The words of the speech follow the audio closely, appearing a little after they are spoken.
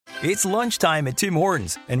It's lunchtime at Tim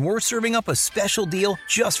Hortons, and we're serving up a special deal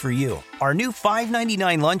just for you. Our new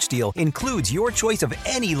 $5.99 lunch deal includes your choice of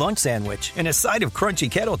any lunch sandwich and a side of crunchy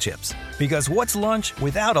kettle chips. Because what's lunch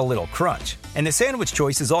without a little crunch? And the sandwich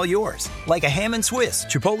choice is all yours, like a ham and Swiss,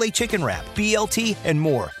 Chipotle chicken wrap, BLT, and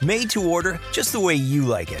more, made to order just the way you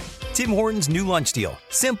like it. Tim Hortons' new lunch deal.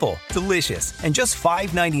 Simple, delicious, and just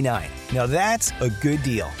 $5.99. Now that's a good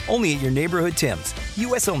deal. Only at your neighborhood Tim's.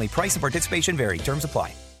 U.S. only. Price and participation vary. Terms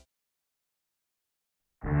apply.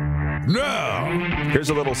 Now, here's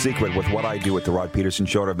a little secret with what I do at the Rod Peterson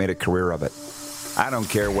Show, and I've made a career of it. I don't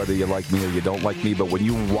care whether you like me or you don't like me, but when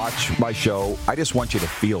you watch my show, I just want you to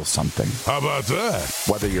feel something. How about that?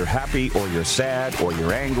 Whether you're happy or you're sad or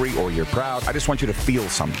you're angry or you're proud, I just want you to feel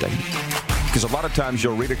something. Because a lot of times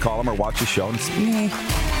you'll read a column or watch a show and say,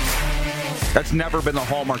 that's never been the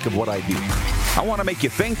hallmark of what I do. I want to make you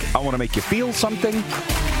think. I want to make you feel something.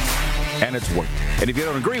 And it's worked. And if you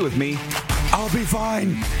don't agree with me, I'll be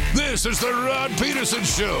fine. This is the Rod Peterson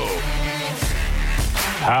Show.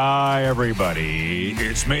 Hi, everybody.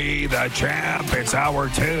 It's me, the champ. It's hour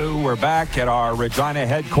 2. We're back at our Regina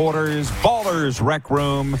headquarters, Ballers Rec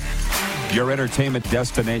Room, your entertainment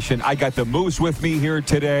destination. I got the Moose with me here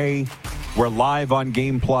today. We're live on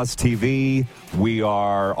Game Plus TV. We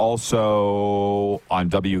are also on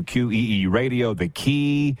WQEE Radio, The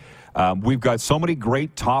Key. We've got so many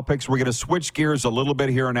great topics. We're going to switch gears a little bit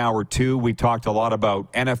here in hour 2. We talked a lot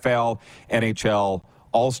about NFL, NHL,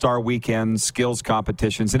 All-Star Weekend, skills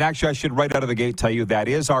competitions. And actually, I should right out of the gate tell you that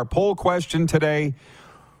is our poll question today.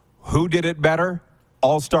 Who did it better?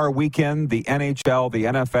 All-Star Weekend, the NHL, the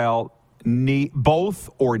NFL, both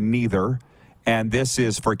or neither? And this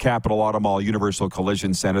is for Capital Auto Mall Universal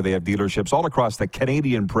Collision Center. They have dealerships all across the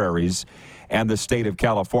Canadian prairies and the state of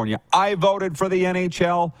California. I voted for the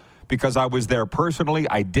NHL because I was there personally.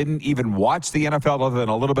 I didn't even watch the NFL other than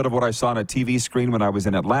a little bit of what I saw on a TV screen when I was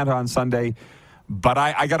in Atlanta on Sunday. But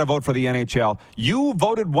I got to vote for the NHL. You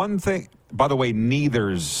voted one thing. By the way,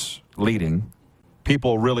 neither's leading.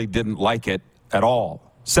 People really didn't like it at all.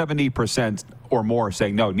 70% or more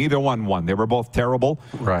saying no. Neither one won. They were both terrible.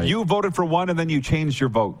 Right. You voted for one and then you changed your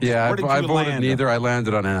vote. Yeah, I voted land? neither. I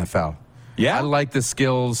landed on NFL. Yeah? I like the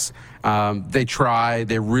skills. They try.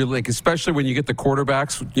 They really, like, especially when you get the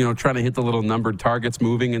quarterbacks, trying to hit the little numbered targets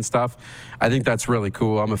moving and stuff. I think that's really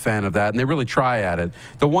cool. I'm a fan of that. And they really try at it.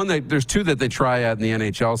 There's two that they try at in the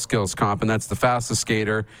NHL skills comp, and that's the fastest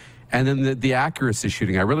skater and then the accuracy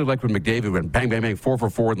shooting. I really like when McDavid went bang, bang, bang, 4 for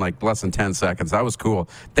 4 in like less than 10 seconds. That was cool.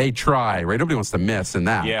 They try, right? Nobody wants to miss in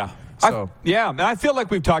that. Yeah. So, and I feel like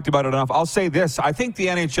we've talked about it enough. I'll say this. I think the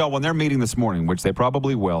NHL, when they're meeting this morning, which they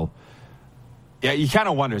probably will, yeah, you kind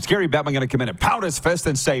of wonder, is Gary Bettman going to come in and pound his fist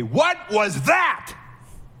and say, what was that?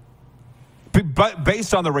 But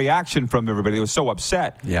based on the reaction from everybody, they was so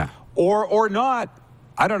upset. Yeah. Or not.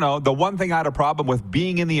 I don't know. The one thing I had a problem with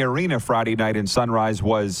being in the arena Friday night in Sunrise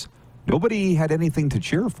was nobody had anything to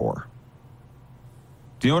cheer for.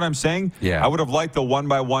 Do you know what I'm saying? Yeah. I would have liked the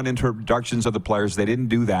one-by-one introductions of the players. They didn't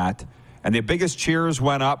do that. And the biggest cheers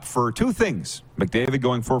went up for two things. McDavid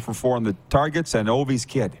going 4 for 4 on the targets and Ovi's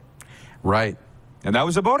kid. Right. And that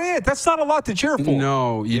was about it. That's not a lot to cheer for.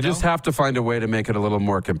 No, you just have to find a way to make it a little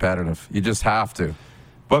more competitive. You just have to.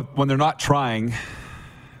 But when they're not trying,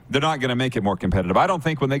 they're not going to make it more competitive. I don't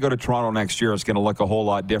think when they go to Toronto next year, it's going to look a whole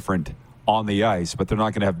lot different on the ice, but they're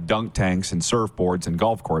not going to have dunk tanks and surfboards and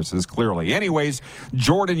golf courses, clearly. Anyways,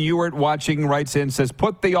 Jordan Ewart watching writes in, says,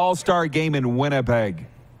 put the All-Star game in Winnipeg.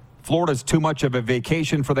 Florida's too much of a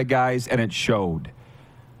vacation for the guys, and it showed.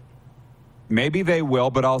 Maybe they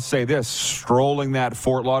will, but I'll say this. Strolling that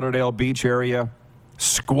Fort Lauderdale beach area,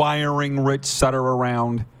 squiring Rich Sutter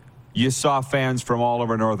around, you saw fans from all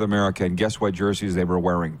over North America, and guess what jerseys they were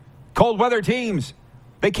wearing? Cold weather teams.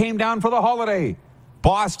 They came down for the holiday.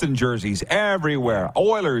 Boston jerseys everywhere.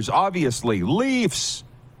 Oilers, obviously. Leafs.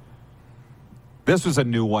 This was a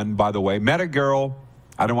new one, by the way. Met a girl.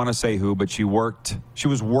 I don't want to say who, but she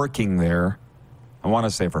was working there. I want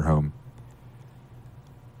to say for whom.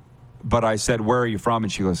 But I said, where are you from?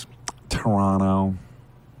 And she goes, Toronto.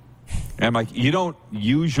 And I'm like, you don't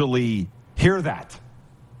usually hear that.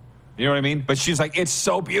 You know what I mean? But she's like, it's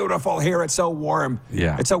so beautiful here. It's so warm.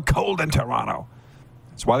 Yeah. It's so cold in Toronto.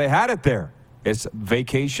 That's why they had it there. It's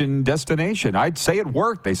vacation destination. I'd say it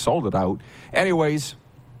worked. They sold it out. Anyways,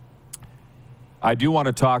 I do want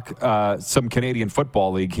to talk some Canadian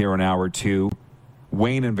Football League here in hour 2.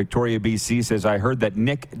 Wayne in Victoria, BC says, I heard that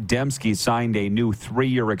Nick Dembski signed a new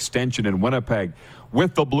 3-year extension in Winnipeg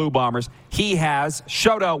with the Blue Bombers. He has.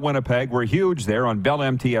 Shout out Winnipeg. We're huge there on Bell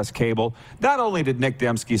MTS Cable. Not only did Nick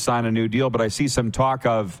Dembski sign a new deal, but I see some talk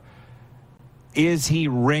of Is he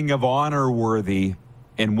Ring of Honor worthy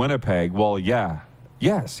in Winnipeg? Well, yeah.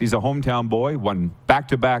 Yes, he's a hometown boy, won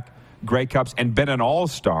back-to-back Grey Cups, and been an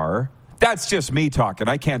all-star. That's just me talking.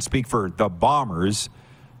 I can't speak for the Bombers,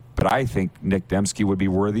 but I think Nick Dembski would be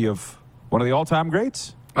worthy of one of the all-time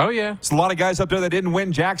greats. Oh, yeah. There's a lot of guys up there that didn't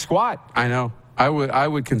win jack squat. I know. I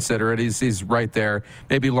would consider it. He's right there.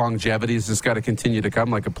 Maybe longevity's just got to continue to come,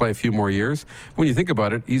 like play a few more years. When you think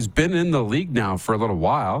about it, he's been in the league now for a little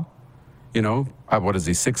while. You know, what is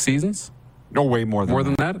he, 6 seasons? No, way more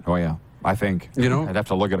than that. Oh, yeah. I think. You know? I'd have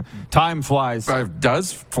to look at it. Time flies.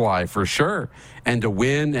 Does fly, for sure. And to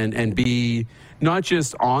win and be not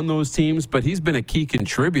just on those teams, but he's been a key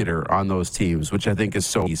contributor on those teams, which I think is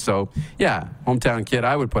so key. So, yeah, hometown kid,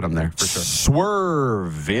 I would put him there for sure.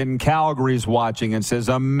 Swerve in Calgary's watching and says,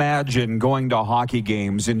 imagine going to hockey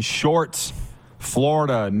games in shorts.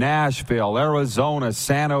 Florida, Nashville, Arizona,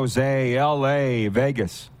 San Jose, L.A.,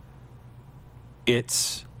 Vegas.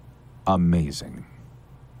 It's amazing.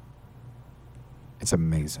 It's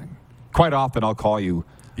amazing. Quite often I'll call you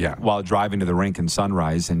while driving to the rink in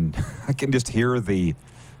Sunrise, and I can just hear the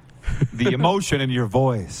emotion in your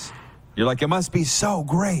voice. You're like, it must be so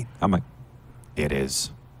great. I'm like, it is.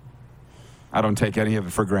 I don't take any of it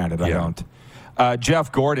for granted. Yeah. I don't.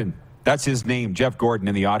 Jeff Gordon, that's his name. Jeff Gordon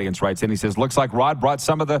in the audience writes in. He says, looks like Rod brought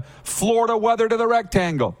some of the Florida weather to the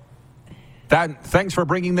rectangle. Thanks for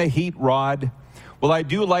bringing the heat, Rod. Well, I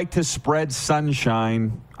do like to spread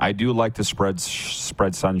sunshine. I do like to spread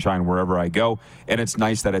sunshine wherever I go, and it's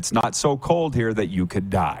nice that it's not so cold here that you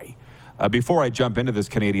could die. Before I jump into this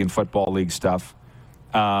Canadian Football League stuff,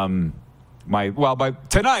 by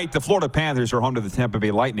tonight, the Florida Panthers are home to the Tampa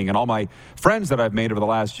Bay Lightning, and all my friends that I've made over the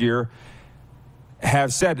last year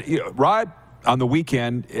have said, Rod, on the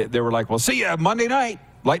weekend, they were like, well, see ya Monday night,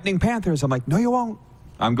 Lightning Panthers. I'm like, no, you won't.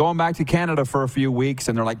 I'm going back to Canada for a few weeks,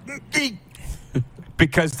 and they're like,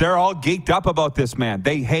 because they're all geeked up about this, man.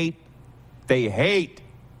 They hate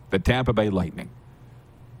the Tampa Bay Lightning.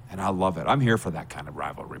 And I love it. I'm here for that kind of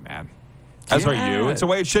rivalry, man. As are you. It's the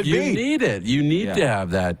way it should be. You need it. You need to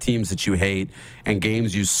have that. Teams that you hate and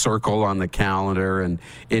games you circle on the calendar. And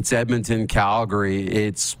it's Edmonton, Calgary.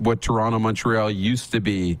 It's what Toronto, Montreal used to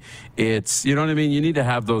be. It's, you know what I mean? You need to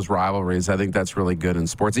have those rivalries. I think that's really good in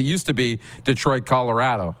sports. It used to be Detroit,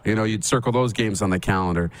 Colorado. You know, you'd circle those games on the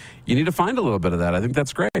calendar. You need to find a little bit of that. I think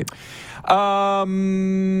that's great.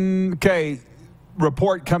 Okay.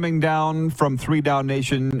 Report coming down from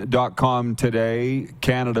 3downnation.com today,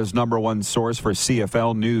 Canada's number one source for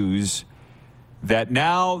CFL news, that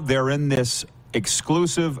now they're in this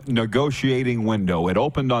exclusive negotiating window. It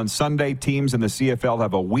opened on Sunday. Teams in the CFL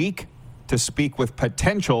have a week to speak with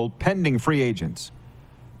potential pending free agents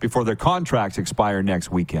before their contracts expire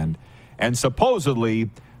next weekend. And supposedly,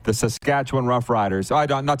 the Saskatchewan Roughriders,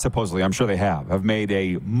 not supposedly, I'm sure they have made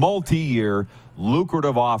a multi-year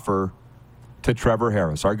lucrative offer to Trevor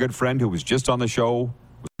Harris, our good friend who was just on the show,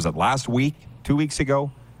 was it last week, 2 weeks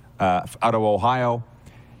ago, out of Ohio,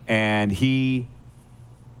 and he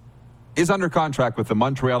is under contract with the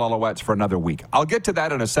Montreal Alouettes for another week. I'll get to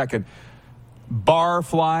that in a second.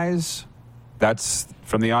 Barflies, that's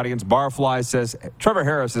from the audience. Barflies says, Trevor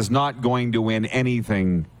Harris is not going to win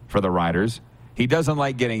anything for the Riders. He doesn't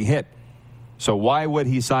like getting hit. So why would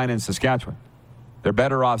he sign in Saskatchewan? They're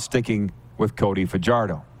better off sticking with Cody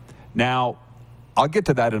Fajardo. Now, I'll get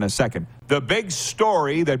to that in a second. The big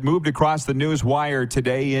story that moved across the news wire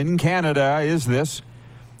today in Canada is this.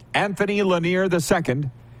 Anthony Lanier II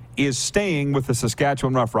is staying with the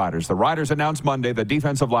Saskatchewan Roughriders. The Riders announced Monday the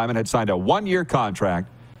defensive lineman had signed a one-year contract.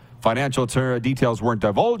 Financial details weren't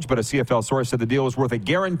divulged, but a CFL source said the deal was worth a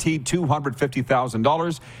guaranteed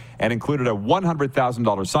 $250,000 and included a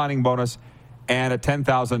 $100,000 signing bonus and a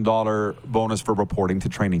 $10,000 bonus for reporting to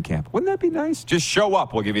training camp. Wouldn't that be nice? Just show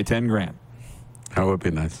up. We'll give you $10,000. That would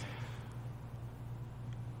be nice.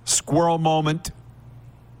 Squirrel moment.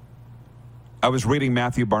 I was reading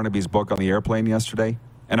Matthew Barnaby's book on the airplane yesterday,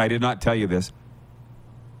 and I did not tell you this.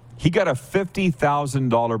 He got a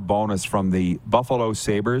 $50,000 bonus from the Buffalo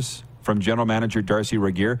Sabres from general manager Darcy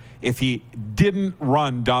Regier if he didn't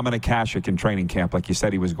run Dominic Hasek in training camp like he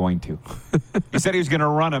said he was going to. He said he was going to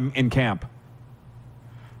run him in camp.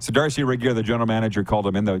 So Darcy Regier, the general manager, called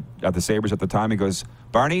him in at the Sabres at the time. He goes,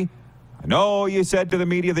 Barney, I know you said to the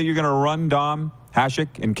media that you're going to run Dom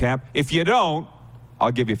Hasek in camp. If you don't,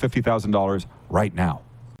 I'll give you $50,000 right now.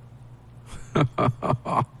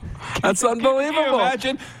 That's unbelievable. Can you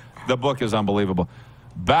imagine? The book is unbelievable.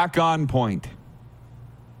 Back on point.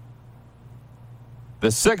 The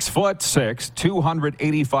 6'6",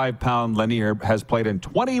 285-pound Lanier has played in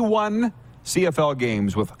 21 CFL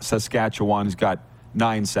games with Saskatchewan. He's got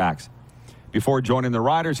 9 sacks. Before joining the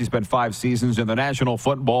Riders, he spent 5 seasons in the National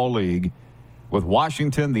Football League with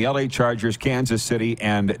Washington, the LA Chargers, Kansas City,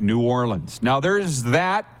 and New Orleans. Now, there's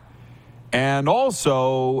that. And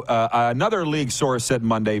also, another league source said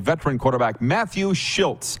Monday, veteran quarterback Matthew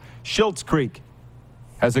Schultz Creek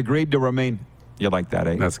has agreed to remain. You like that,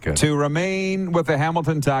 eh? That's good. To remain with the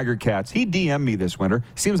Hamilton Tiger Cats. He DM'd me this winter.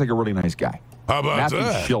 Seems like a really nice guy. How about Matthew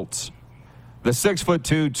that? Schultz. The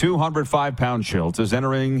 6'2", 205-pound Schultz is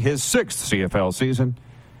entering his 6th CFL season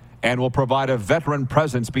and will provide a veteran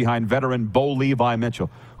presence behind veteran Bo Levi Mitchell,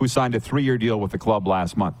 who signed a 3-year deal with the club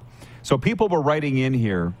last month. So people were writing in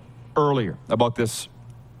here earlier about this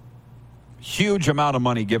huge amount of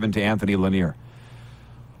money given to Anthony Lanier.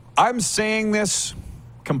 I'm saying this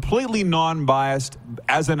completely non-biased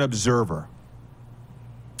as an observer.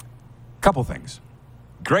 Couple things.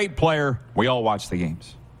 Great player. We all watch the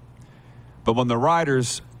games. But when the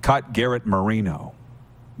Riders cut Garrett Marino,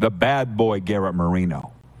 the bad boy Garrett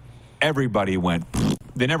Marino, everybody went,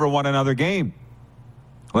 they never won another game.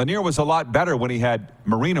 Lanier was a lot better when he had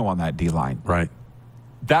Marino on that D-line. Right.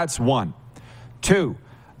 That's one. 2,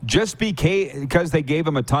 just because they gave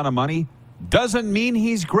him a ton of money doesn't mean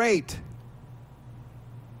he's great.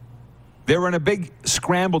 They were in a big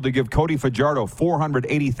scramble to give Cody Fajardo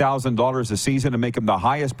 $480,000 a season to make him the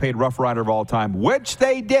highest paid Rough Rider of all time, which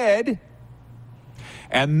they did.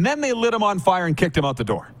 And then they lit him on fire and kicked him out the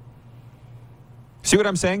door. See what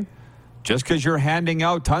I'm saying? Just because you're handing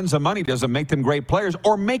out tons of money doesn't make them great players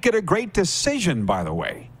or make it a great decision, by the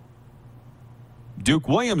way. Duke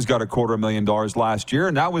Williams got $250,000 last year,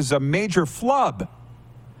 and that was a major flub.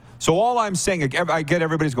 So all I'm saying, I get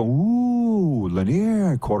everybody's going, ooh,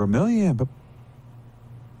 Lanier, $250,000, but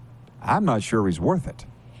I'm not sure he's worth it.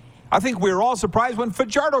 I think we were all surprised when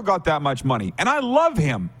Fajardo got that much money, and I love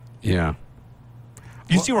him. Yeah.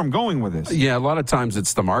 You see where I'm going with this? Yeah, a lot of times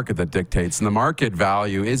it's the market that dictates, and the market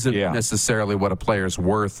value isn't necessarily what a player's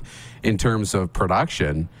worth in terms of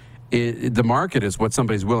production. The market is what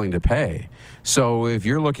somebody's willing to pay. So if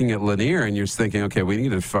you're looking at Lanier and you're thinking, okay, we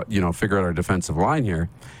need to figure out our defensive line here,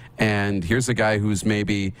 and here's a guy who's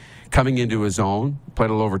maybe coming into his own, played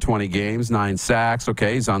a little over 20 games, 9 sacks.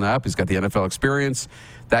 Okay, he's on the up. He's got the NFL experience.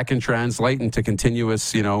 That can translate into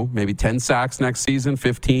continuous, maybe 10 sacks next season,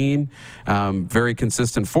 15. Very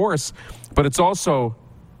consistent force. But it's also,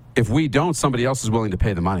 if we don't, somebody else is willing to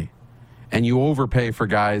pay the money. And you overpay for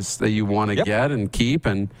guys that you want to get and keep.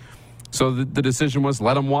 And so the decision was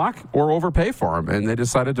let him walk or overpay for him. And they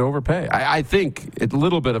decided to overpay. I think it's a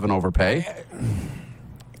little bit of an overpay.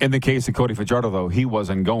 In the case of Cody Fajardo, though, he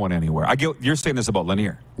wasn't going anywhere. You're saying this about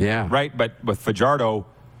Lanier. Yeah. Right? But with Fajardo,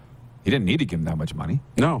 he didn't need to give him that much money.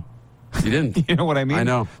 No, he didn't. You know what I mean? I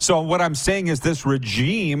know. So what I'm saying is this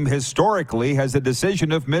regime historically has a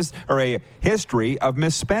decision of a history of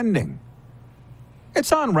misspending.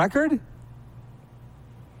 It's on record.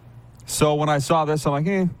 So when I saw this, I'm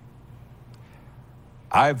like,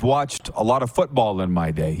 I've watched a lot of football in my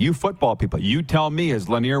day. You football people, you tell me, is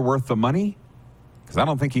Lanier worth the money? Because I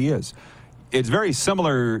don't think he is. It's very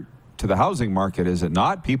similar to the housing market, is it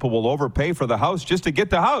not? People will overpay for the house just to get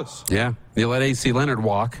the house. Yeah. You let AC Leonard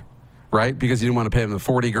walk, right? Because you didn't want to pay him the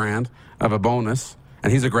 $40,000 of a bonus.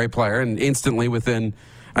 And he's a great player. And instantly within,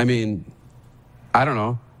 I don't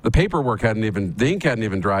know, the paperwork the ink hadn't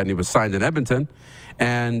even dried, and he was signed in Edmonton.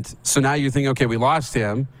 And so now you think, okay, we lost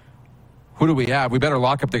him. Who do we have? We better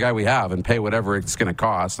lock up the guy we have and pay whatever it's going to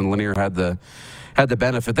cost. And Lanier had the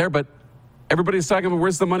benefit there. But everybody's talking about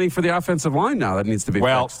where's the money for the offensive line now that needs to be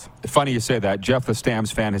fixed. Funny you say that. Jeff, the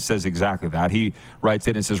Stamps fan, says exactly that. He writes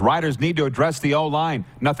in and says, Riders need to address the O-line.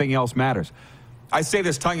 Nothing else matters. I say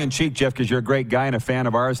this tongue-in-cheek, Jeff, because you're a great guy and a fan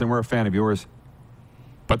of ours, and we're a fan of yours.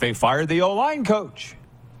 But they fired the O-line coach.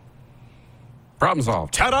 Problem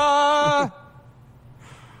solved. Ta-da!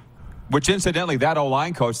 Which, incidentally, that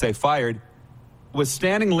O-line coach they fired was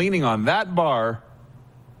standing leaning on that bar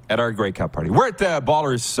at our Grey Cup party. We're at the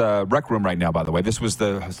Ballers Rec Room right now, by the way. This was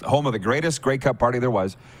the home of the greatest Grey Cup party there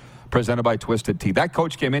was, presented by Twisted Tea. That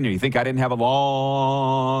coach came in, and you think I didn't have a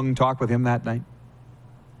long talk with him that night?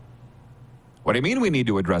 What do you mean we need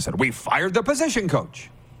to address it? We fired the position coach.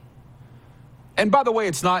 And by the way,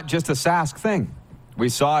 it's not just a Sask thing. We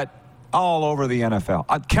saw it all over the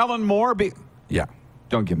NFL. Kellen Moore,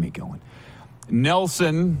 don't get me going.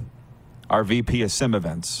 Nelson, our VP of Sim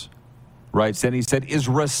Events, writes in, he said, is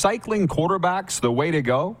recycling quarterbacks the way to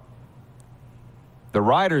go? The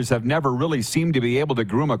Riders have never really seemed to be able to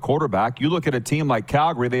groom a quarterback. You look at a team like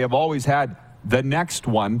Calgary, they have always had the next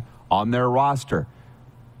one on their roster.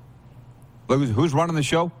 Look, who's running the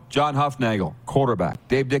show? John Huffnagel, quarterback.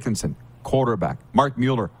 Dave Dickinson, quarterback. Mark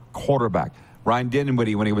Mueller, quarterback. Ryan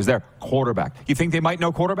Dinwiddie, when he was there, quarterback. You think they might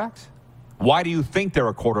know quarterbacks? Why do you think they're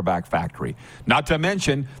a quarterback factory? Not to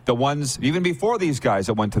mention the ones, even before these guys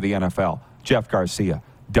that went to the NFL. Jeff Garcia,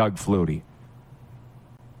 Doug Flutie.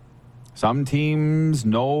 Some teams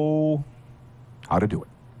know how to do it.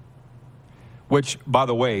 Which, by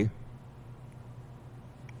the way,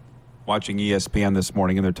 watching ESPN this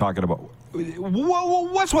morning, and they're talking about,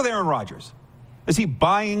 what's with Aaron Rodgers? Is he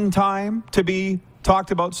buying time to be talked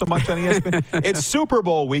about so much on ESPN? It's Super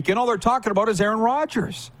Bowl weekend. All they're talking about is Aaron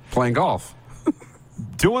Rodgers. Playing golf.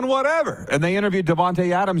 Doing whatever. And they interviewed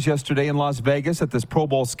Davante Adams yesterday in Las Vegas at this Pro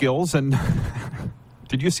Bowl Skills. And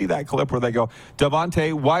did you see that clip where they go,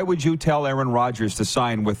 Davante, why would you tell Aaron Rodgers to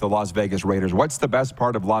sign with the Las Vegas Raiders? What's the best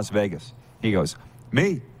part of Las Vegas? He goes,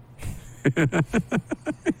 me.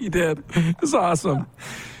 He did. It's awesome.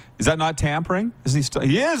 Is that not tampering? Is he still?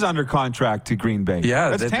 He is under contract to Green Bay. Yeah,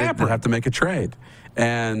 that's tampering. They have to make a trade.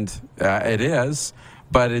 And it is.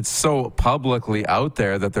 But it's so publicly out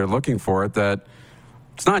there that they're looking for it that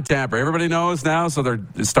it's not tampering. Everybody knows now, so they're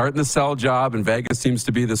starting to sell job, and Vegas seems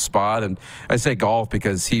to be the spot. And I say golf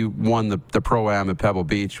because he won the Pro-Am at Pebble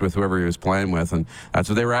Beach with whoever he was playing with, and that's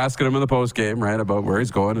what they were asking him in the postgame, right, about where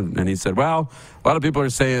he's going. And he said, well, a lot of people are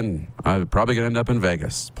saying I'm probably going to end up in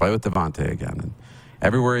Vegas, play with Davante again, and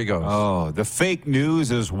everywhere he goes. Oh, the fake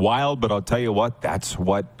news is wild, but I'll tell you what, that's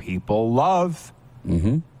what people love.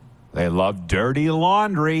 Mm-hmm. They love dirty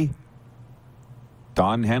laundry.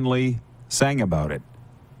 Don Henley sang about it.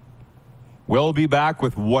 We'll be back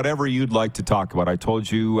with whatever you'd like to talk about. I told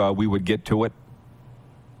you we would get to it.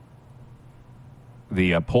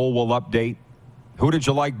 The poll will update. Who did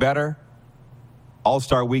you like better?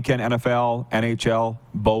 All-Star Weekend, NFL, NHL,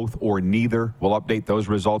 both or neither. We'll update those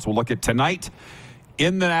results. We'll look at tonight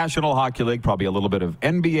in the National Hockey League. Probably a little bit of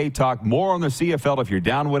NBA talk. More on the CFL if you're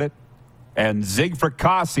down with it. And Zig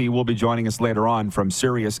Fracassi will be joining us later on from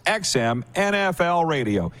Sirius XM NFL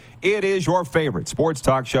Radio. It is your favorite sports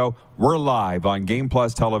talk show. We're live on Game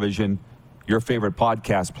Plus Television, your favorite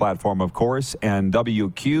podcast platform, of course, and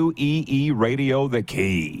WQEE Radio, the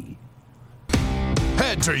key.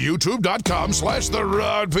 Head to youtube.com/The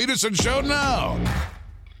Rod Peterson Show now.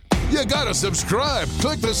 You gotta subscribe.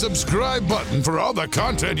 Click the subscribe button for all the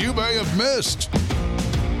content you may have missed.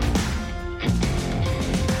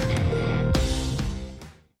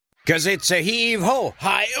 Cause it's a heave-ho,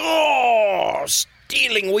 hi-oh,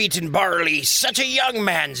 stealing wheat and barley, such a young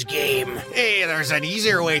man's game. Hey, there's an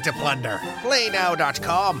easier way to plunder.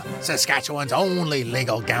 PlayNow.com, Saskatchewan's only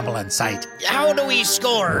legal gambling site. How do we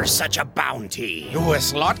score such a bounty? With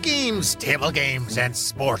slot games, table games, and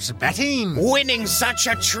sports betting. Winning such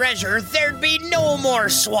a treasure, there'd be no more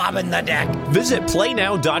swabbing the deck. Visit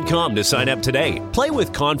PlayNow.com to sign up today. Play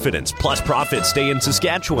with confidence, plus profits stay in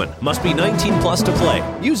Saskatchewan. Must be 19 plus to play.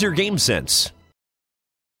 Use your game sense.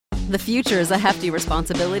 The future is a hefty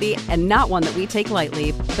responsibility and not one that we take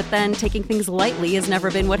lightly. But then taking things lightly has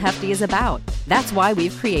never been what Hefty is about. That's why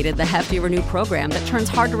we've created the Hefty Renew program that turns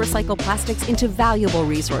hard-to-recycle plastics into valuable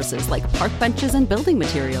resources like park benches and building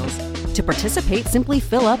materials. To participate, simply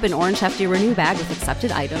fill up an orange Hefty Renew bag with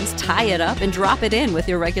accepted items, tie it up, and drop it in with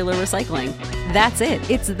your regular recycling. That's it.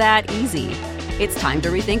 It's that easy. It's time to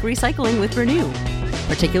rethink recycling with Renew.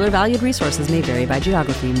 Particular valued resources may vary by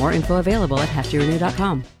geography. More info available at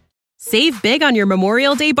heftyrenew.com. Save big on your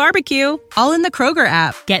Memorial Day barbecue, all in the Kroger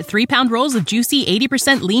app. Get 3-pound rolls of juicy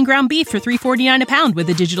 80% lean ground beef for $3.49 a pound with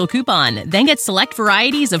a digital coupon. Then get select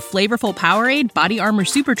varieties of flavorful Powerade, Body Armor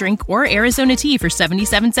Super Drink, or Arizona tea for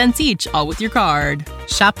 77 cents each, all with your card.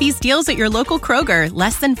 Shop these deals at your local Kroger,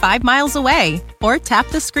 less than 5 miles away. Or tap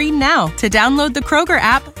the screen now to download the Kroger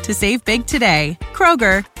app to save big today.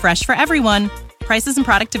 Kroger, fresh for everyone. Prices and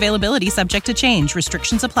product availability subject to change.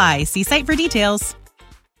 Restrictions apply. See site for details.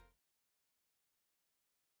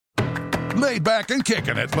 Laid back and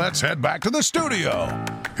kicking it. Let's head back to the studio.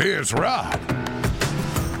 Here's Rod.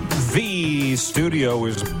 The studio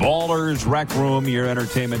is Ballers Rec Room, your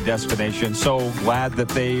entertainment destination. So glad that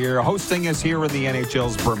they are hosting us here in the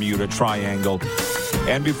NHL's Bermuda Triangle.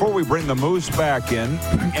 And before we bring the Moose back in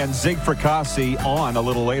and Zig Fracassi on a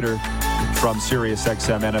little later from Sirius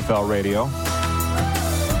XM NFL Radio,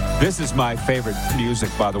 this is my favorite music,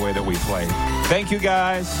 by the way, that we play. Thank you,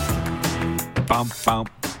 guys. Bump, bump.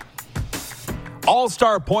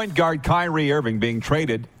 All-star point guard Kyrie Irving being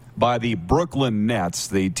traded by the Brooklyn Nets.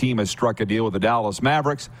 The team has struck a deal with the Dallas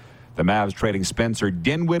Mavericks. The Mavs trading Spencer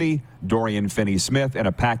Dinwiddie, Dorian Finney-Smith, and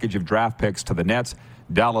a package of draft picks to the Nets.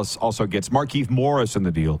 Dallas also gets Markieff Morris in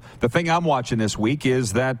the deal. The thing I'm watching this week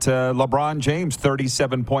is that LeBron James,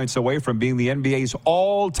 37 points away from being the NBA's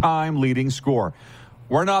all-time leading scorer.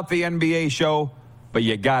 We're not the NBA show, but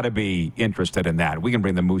you got to be interested in that. We can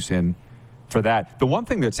bring the Moose in for that. The one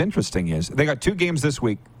thing that's interesting is they got 2 games this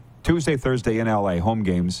week, Tuesday, Thursday in L.A., home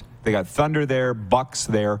games. They got Thunder there, Bucks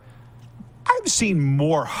there. I've seen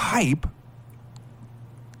more hype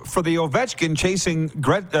for the Ovechkin chasing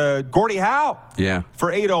Gordie Howe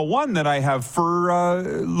for 801 than I have for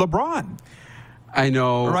LeBron. I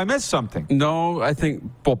know. Or I missed something. No, I think,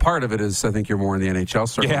 well, part of it is I think you're more in the NHL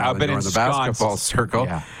circle I've been in the basketball circle.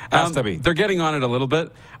 Yeah, has to be. They're getting on it a little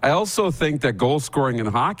bit. I also think that goal scoring in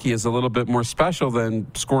hockey is a little bit more special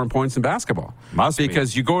than scoring points in basketball. Must be.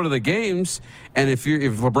 Because you go to the games, and if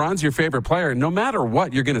LeBron's your favorite player, no matter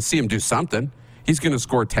what, you're going to see him do something. He's going to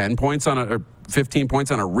score 10 points or 15 points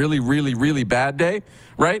on a really, really, really bad day,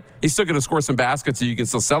 right? He's still going to score some baskets so you can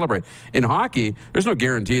still celebrate. In hockey, there's no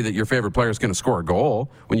guarantee that your favorite player is going to score a goal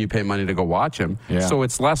when you pay money to go watch him. Yeah. So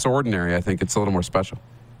it's less ordinary. I think it's a little more special.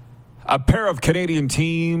 A pair of Canadian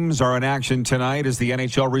teams are in action tonight as the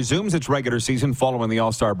NHL resumes its regular season following the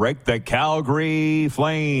All-Star break. The Calgary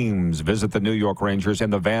Flames visit the New York Rangers,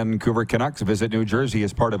 and the Vancouver Canucks visit New Jersey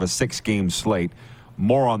as part of a 6-game slate.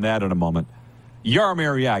 More on that in a moment.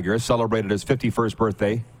 Jaromir Jagr celebrated his 51st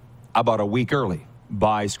birthday about a week early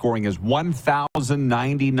by scoring his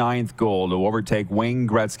 1,099th goal to overtake Wayne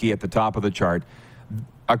Gretzky at the top of the chart.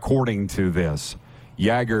 According to this,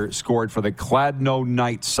 Jagr scored for the Kladno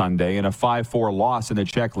Knights Sunday in a 5-4 loss in the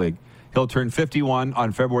Czech League. He'll turn 51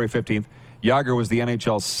 on February 15th. Jagr was the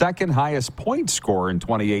NHL's second highest point scorer in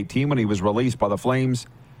 2018 when he was released by the Flames.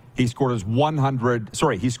 He scored his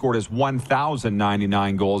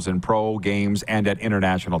 1,099 goals in pro games and at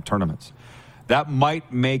international tournaments. That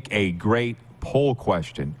might make a great poll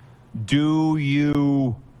question. Do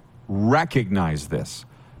you recognize this?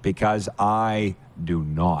 Because I do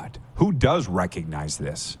not. Who does recognize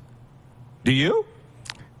this? Do you?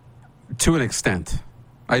 To an extent.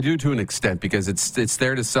 I do to an extent because it's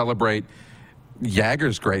there to celebrate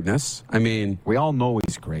Jagr's greatness. I mean, we all know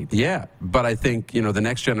he's great. Yeah, but I think, the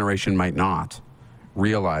next generation might not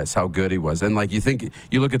realize how good he was. And like you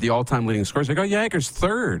look at the all-time leading scores, like, Jagr's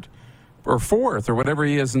 3rd or 4th or whatever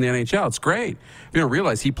he is in the NHL. It's great. You don't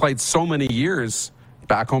realize he played so many years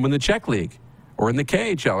back home in the Czech League or in the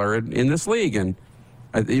KHL or in this league. And,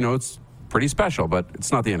 it's pretty special, but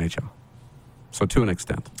it's not the NHL. So to an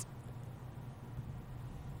extent.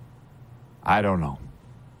 I don't know.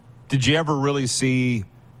 Did you ever really see,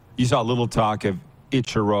 you saw a little talk of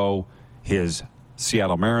Ichiro, his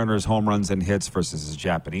Seattle Mariners home runs and hits versus his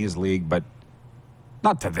Japanese league, but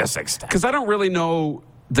not to this extent. Because I don't really know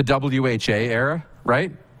the WHA era,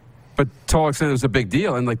 right? But to all extent, it was a big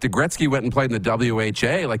deal. And like the Gretzky went and played in the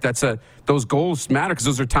WHA. Like those goals matter because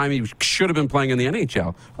those are time he should have been playing in the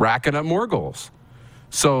NHL, racking up more goals.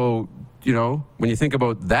 So, when you think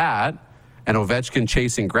about that, and Ovechkin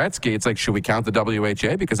chasing Gretzky, it's like, should we count the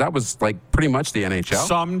WHA? Because that was like pretty much the NHL.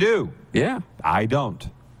 Some do. Yeah. I don't.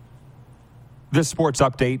 This sports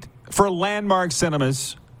update for Landmark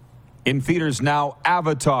Cinemas. In theaters now,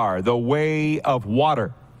 Avatar, The Way of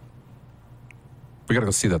Water. We got to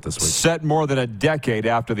go see that this week. Set more than a decade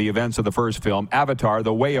after the events of the first film, Avatar,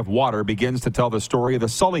 The Way of Water begins to tell the story of the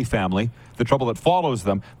Sully family, the trouble that follows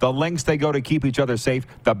them, the lengths they go to keep each other safe,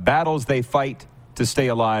 the battles they fight to stay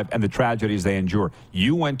alive, and the tragedies they endure.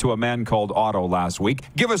 You went to A Man Called Otto last week.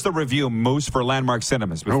 Give us the review, Moose, for Landmark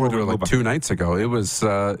Cinemas. We were like 2 nights ago. It was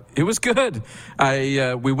good.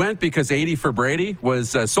 We went because 80 for Brady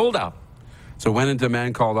was sold out. So went into A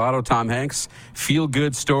Man Called Otto. Tom Hanks,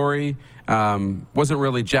 feel-good story. Wasn't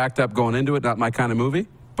really jacked up going into it. Not my kind of movie,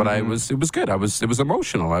 but it was good. It was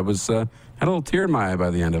emotional. I was had a little tear in my eye by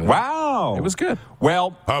the end of it. Wow, it was good.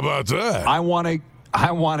 Well, how about that? I want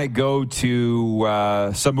to go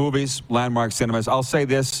to some movies, Landmark Cinemas. I'll say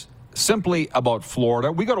this simply about Florida.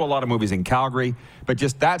 We go to a lot of movies in Calgary, but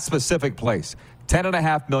just that specific place,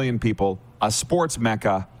 10.5 million people, a sports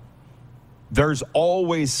mecca. There's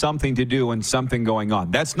always something to do and something going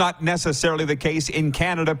on. That's not necessarily the case in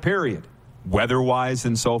Canada, period. Weather-wise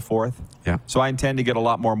and so forth. Yeah. So I intend to get a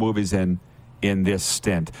lot more movies in this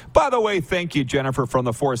stint. By the way, thank you, Jennifer from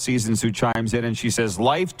the Four Seasons, who chimes in and she says,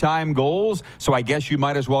 lifetime goals, so I guess you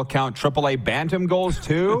might as well count AAA Bantam goals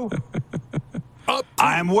too?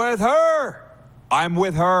 I'm with her.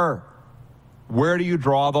 Where do you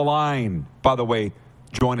draw the line? By the way,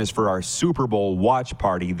 join us for our Super Bowl watch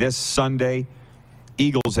party this Sunday.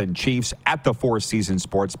 Eagles and Chiefs at the Four Seasons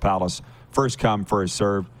Sports Palace. First come, first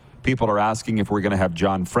served. People are asking if we're going to have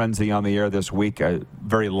John Frenzy on the air this week.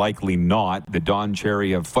 Very likely not, the Don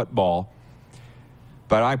Cherry of football.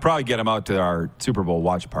 But I probably get him out to our Super Bowl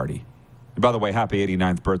watch party. And by the way, happy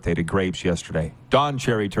 89th birthday to Grapes yesterday. Don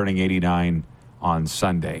Cherry turning 89 on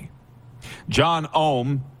Sunday. John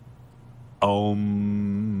Ohm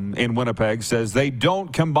in Winnipeg says they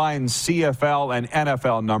don't combine CFL and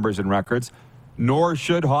NFL numbers and records, nor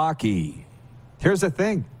should hockey. Here's the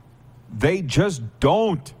thing. They just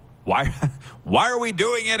don't. Why are we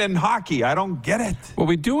doing it in hockey? I don't get it. Well,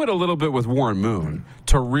 we do it a little bit with Warren Moon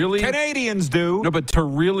to really... Canadians do. No, but to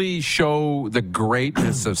really show the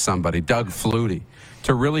greatness of somebody, Doug Flutie,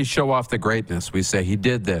 to really show off the greatness. We say he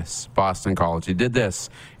did this, Boston College. He did this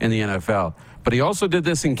in the NFL. But he also did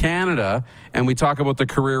this in Canada, and we talk about the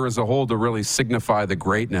career as a whole to really signify the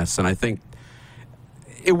greatness. And I think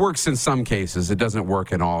it works in some cases. It doesn't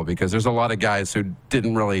work in all, because there's a lot of guys who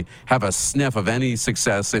didn't really have a sniff of any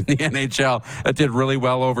success in the NHL that did really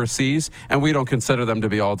well overseas, and we don't consider them to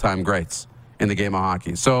be all-time greats in the game of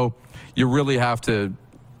hockey. So you really have to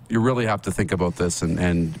think about this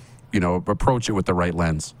and approach it with the right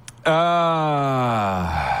lens.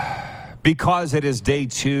 Because it is day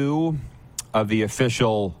 2 of the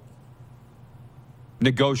official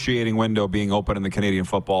negotiating window being open in the Canadian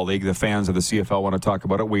Football League. The fans of the CFL want to talk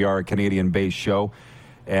about it. We are a Canadian-based show,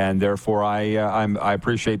 and therefore I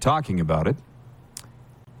appreciate talking about it.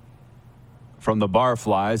 From the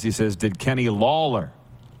Barflies, he says, did Kenny Lawler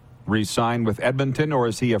re-sign with Edmonton, or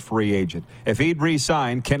is he a free agent? If he'd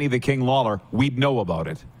re-signed Kenny the King Lawler, we'd know about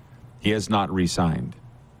it. He has not re-signed.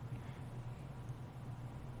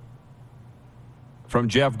 From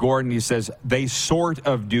Jeff Gordon, he says, they sort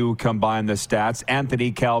of do combine the stats.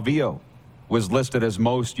 Anthony Calvillo was listed as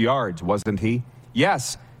most yards, wasn't he?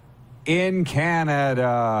 Yes, in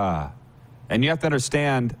Canada. And you have to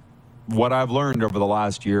understand, what I've learned over the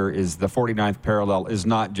last year is the 49th parallel is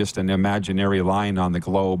not just an imaginary line on the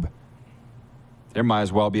globe. There might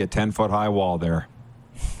as well be a 10-foot high wall there,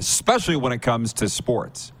 especially when it comes to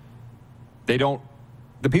sports. The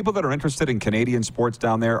people that are interested in Canadian sports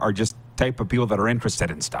down there are just type of people that are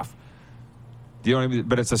interested in stuff. You know what I mean?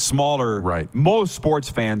 But it's a smaller... Right. Most sports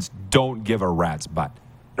fans don't give a rat's butt. They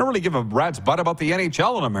don't really give a rat's butt about the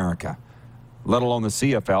NHL in America, let alone the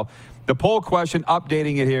CFL. The poll question,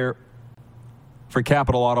 updating it here for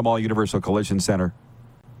Capital Auto Mall Universal Collision Center.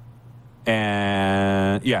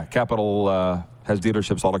 And, yeah, Capital has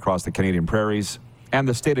dealerships all across the Canadian prairies and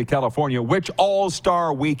the state of California. Which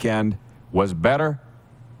All-Star weekend was better?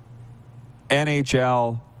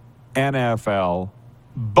 NHL, NFL,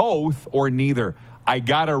 both or neither. I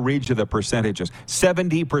got to read you the percentages.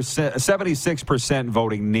 76%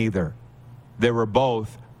 voting neither. They were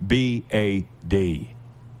both B-A-D.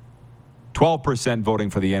 12% voting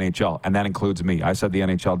for the NHL, and that includes me. I said the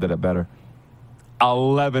NHL did it better.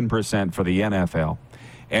 11% for the NFL,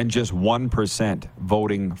 and just 1%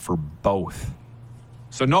 voting for both.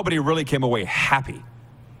 So nobody really came away happy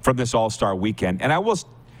from this All-Star weekend. And I will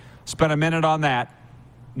spend a minute on that.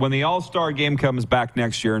 When the All-Star game comes back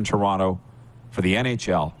next year in Toronto for the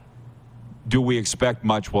NHL, do we expect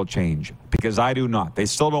much will change? Because I do not. They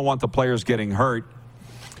still don't want the players getting hurt.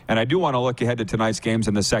 And I do want to look ahead to tonight's games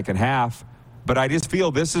in the second half. But I just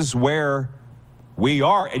feel this is where we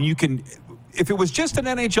are. And you can, if it was just an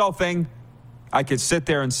NHL thing, I could sit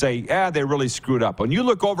there and say, they really screwed up. When you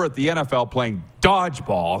look over at the NFL playing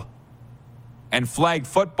dodgeball and flag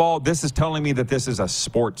football, this is telling me that this is a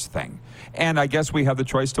sports thing. And I guess we have the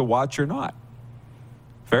choice to watch or not.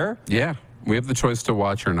 Fair? Yeah, we have the choice to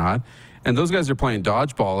watch or not. And those guys are playing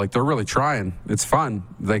dodgeball. Like, they're really trying. It's fun.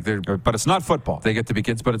 Like, but it's not football. They get to be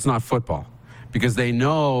kids, but it's not football. Because they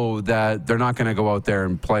know that they're not going to go out there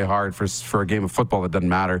and play hard for a game of football that doesn't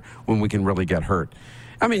matter when we can really get hurt.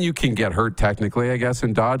 I mean, you can get hurt technically, I guess,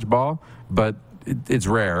 in dodgeball, but it's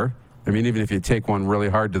rare. I mean, even if you take one really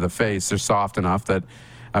hard to the face, they're soft enough that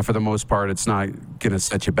for the most part it's not going to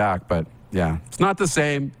set you back. But, yeah, it's not the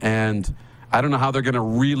same, and I don't know how they're going to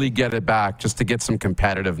really get it back just to get some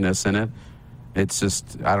competitiveness in it. It's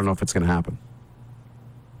just, I don't know if it's going to happen.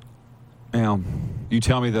 Well, you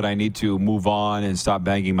tell me that I need to move on and stop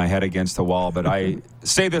banging my head against the wall, but I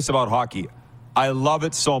say this about hockey. I love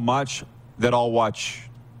it so much that I'll watch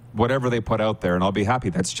whatever they put out there, and I'll be happy.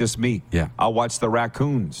 That's just me. Yeah. I'll watch the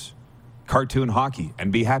Raccoons cartoon hockey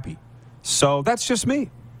and be happy. So that's just me.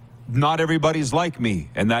 Not everybody's like me,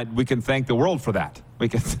 and that we can thank the world for that. We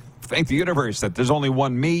can thank the universe that there's only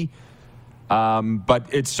one me. But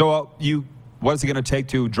it's so what is it going to take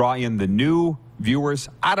to draw in the new viewers?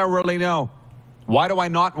 I don't really know. Why do I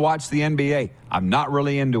not watch the NBA? I'm not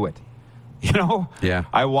really into it. You know? Yeah.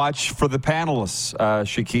 I watch for the panelists,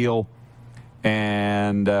 Shaquille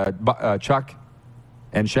and Chuck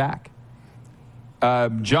and Shaq.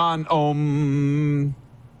 John,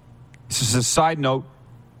 this is a side note.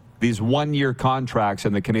 These one-year contracts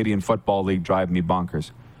in the Canadian Football League drive me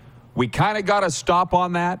bonkers. We kind of got to stop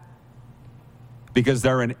on that because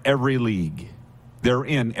they're in every league. They're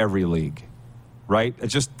in every league, right?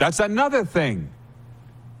 That's another thing.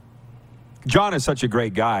 John is such a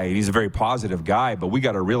great guy. He's a very positive guy, but we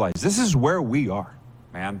got to realize this is where we are,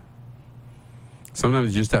 man.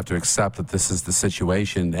 Sometimes you just have to accept that this is the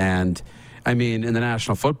situation. And, I mean, in the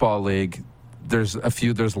National Football League, there's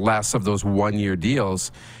less of those one-year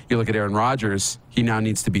deals. You look at Aaron Rodgers, he now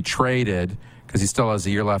needs to be traded because he still has a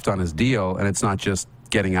year left on his deal, and it's not just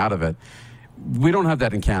getting out of it. We don't have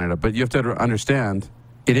that in Canada, but you have to understand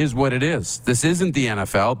it is what it is. This isn't the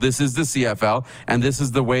NFL. This is the CFL, and this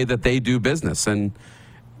is the way that they do business. And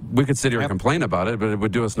we could sit here and complain about it, but it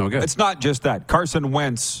would do us no good. It's not just that. Carson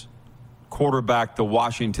Wentz quarterbacked the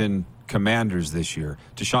Washington Commanders this year.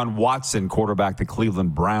 Deshaun Watson quarterbacked the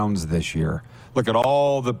Cleveland Browns this year. Look at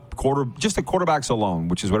all the quarterbacks alone,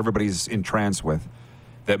 which is what everybody's entranced with,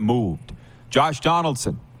 that moved. Josh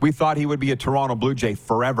Donaldson, we thought he would be a Toronto Blue Jay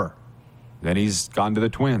forever. Then he's gone to the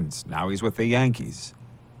Twins. Now he's with the Yankees.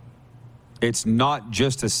 It's not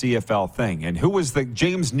just a CFL thing. And who was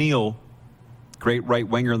James Neal, great right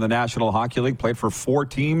winger in the National Hockey League, played for 4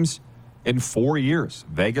 teams in 4 years.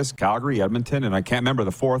 Vegas, Calgary, Edmonton, and I can't remember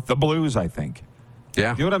the fourth, the Blues, I think.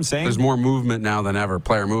 Yeah. You know what I'm saying? There's more movement now than ever,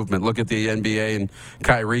 player movement. Look at the NBA and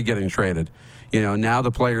Kyrie getting traded. You know, now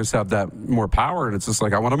the players have that more power, and it's just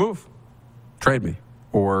like, I want to move. Trade me.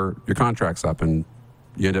 Or your contract's up, and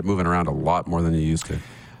you end up moving around a lot more than you used to.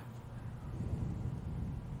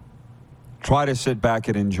 Try to sit back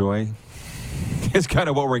and enjoy. It's kind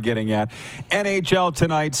of what we're getting at. NHL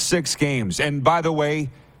tonight, 6 games. And by the way,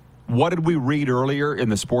 what did we read earlier in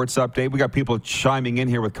the sports update? We got people chiming in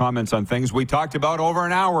here with comments on things we talked about over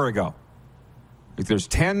an hour ago. There's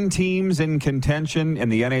 10 teams in contention in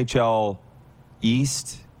the NHL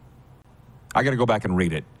East. I got to go back and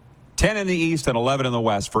read it. 10 in the East and 11 in the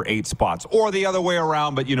West for 8 spots. Or the other way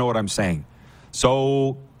around, but you know what I'm saying.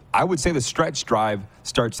 So I would say the stretch drive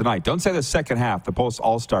starts tonight. Don't say the second half, the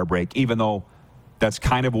post-All-Star break, even though that's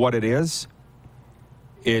kind of what it is.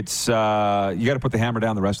 It's you got to put the hammer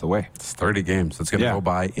down the rest of the way. It's 30 games. It's going to go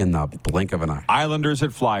by in the blink of an eye. Islanders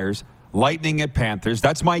at Flyers, Lightning at Panthers.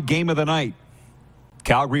 That's my game of the night.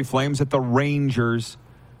 Calgary Flames at the Rangers,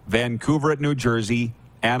 Vancouver at New Jersey,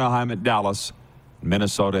 Anaheim at Dallas,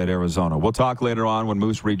 Minnesota at Arizona. We'll talk later on when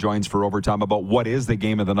Moose rejoins for overtime about what is the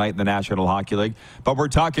game of the night in the National Hockey League. But we're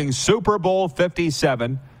talking Super Bowl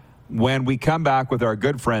 57 when we come back with our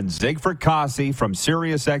good friend Siegfried Kasi from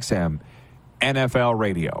SiriusXM NFL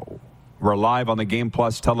Radio. We're live on the Game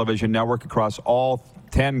Plus television network across all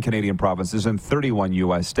 10 Canadian provinces and 31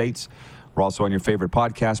 U.S. states. We're also on your favorite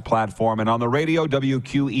podcast platform and on the radio,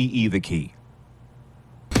 WQEE The Key.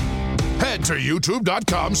 Head to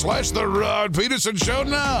youtube.com/The Rod Peterson Show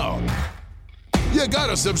now. You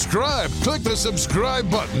gotta subscribe. Click the subscribe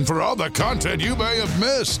button for all the content you may have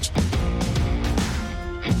missed.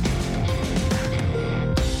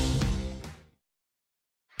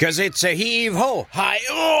 Cause it's a heave-ho,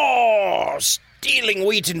 hi-oh, stealing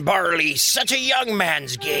wheat and barley, such a young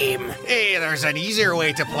man's game. Hey, there's an easier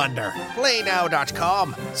way to plunder.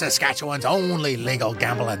 PlayNow.com, Saskatchewan's only legal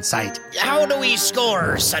gambling site. How do we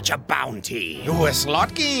score such a bounty? With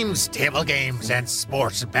slot games, table games, and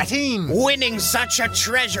sports betting. Winning such a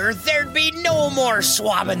treasure, there'd be no more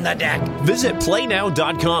swabbing the deck. Visit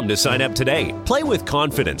PlayNow.com to sign up today. Play with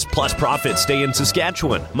confidence, plus profits stay in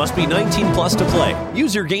Saskatchewan. Must be 19 plus to play.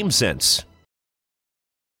 Use your game sense.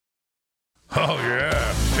 Oh,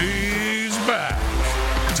 yeah, he's back.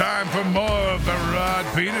 Time for more of the Rod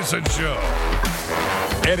Peterson Show.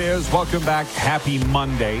 It is. Welcome back. Happy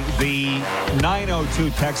Monday. The 902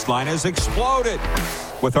 text line has exploded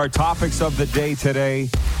with our topics of the day today.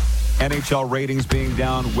 NHL ratings being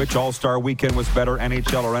down. Which All-Star weekend was better,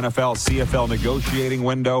 NHL or NFL? CFL negotiating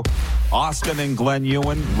window. Austin and Glen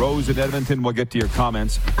Ewan. Rose and Edmonton. We'll get to your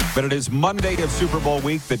comments. But it is Monday of Super Bowl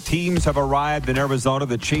week. The teams have arrived in Arizona,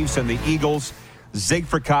 the Chiefs and the Eagles.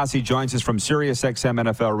 Siegfried Kasi joins us from SiriusXM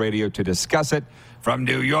NFL Radio to discuss it from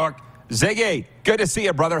New York. Ziggy, good to see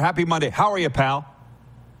you, brother. Happy Monday. How are you, pal?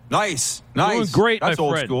 Nice. Doing great, That's my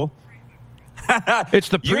old friend. school. It's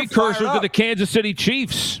the precursor to the Kansas City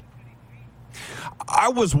Chiefs. I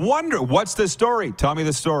was wondering, what's the story? Tell me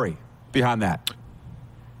the story behind that.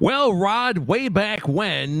 Well, Rod, way back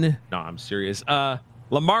when, no, I'm serious.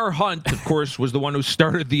 Lamar Hunt, of course, was the one who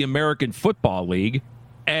started the American Football League,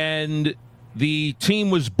 and the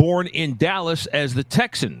team was born in Dallas as the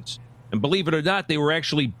Texans. And believe it or not, they were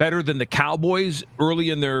actually better than the Cowboys early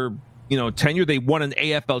in their, tenure. They won an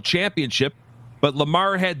AFL championship, but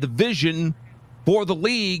Lamar had the vision for the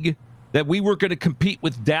league that we were going to compete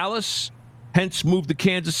with Dallas. Hence, moved to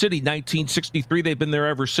Kansas City, 1963. They've been there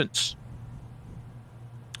ever since.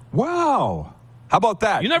 Wow. How about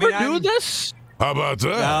that? You never knew this? How about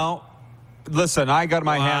that? No. Listen, I got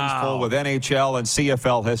my hands full with NHL and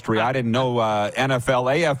CFL history. I didn't know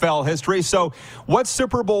NFL, AFL history. So what's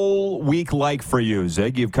Super Bowl week like for you,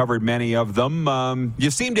 Zig? You've covered many of them. You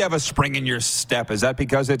seem to have a spring in your step. Is that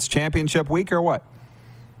because it's championship week or what?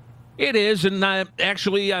 It is, and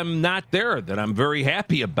I'm not there that I'm very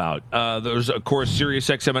happy about. There's, of course,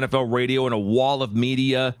 SiriusXM NFL Radio and a wall of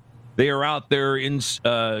media. They are out there in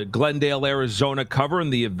Glendale, Arizona, covering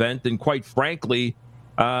the event, and quite frankly,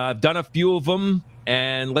 I've done a few of them,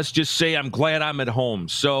 and let's just say I'm glad I'm at home.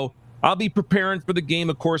 So I'll be preparing for the game.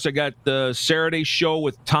 Of course, I got the Saturday show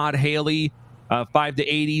with Todd Haley, 5 to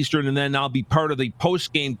 8 Eastern, and then I'll be part of the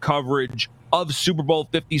post-game coverage of Super Bowl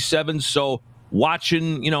 57. So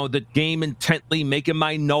watching, the game intently, making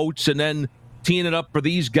my notes, and then teeing it up for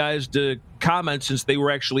these guys to comment since they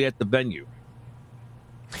were actually at the venue.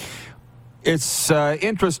 It's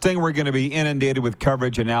interesting. We're going to be inundated with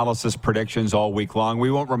coverage, analysis, predictions all week long. We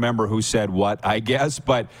won't remember who said what, I guess.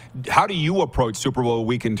 But how do you approach Super Bowl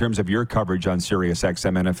week in terms of your coverage on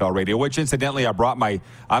SiriusXM NFL Radio? Which, incidentally,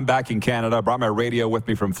 I'm back in Canada. I brought my radio with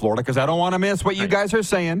me from Florida because I don't want to miss what you guys are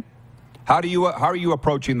saying. How are you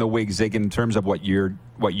approaching the week, Zig, in terms of what you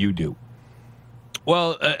do?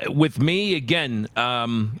 Well, with me, again,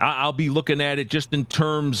 I'll be looking at it just in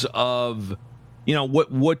terms of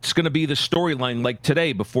what's going to be the storyline. Like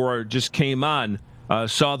today, before I just came on,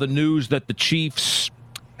 saw the news that the Chiefs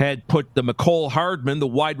had put the McCole Hardman, the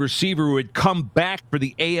wide receiver who had come back for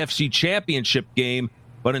the AFC Championship game,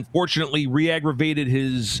 but unfortunately re-aggravated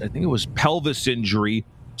his, I think it was pelvis injury.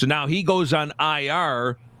 So now he goes on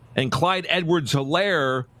IR, and Clyde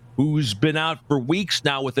Edwards-Helaire, who's been out for weeks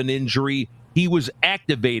now with an injury, he was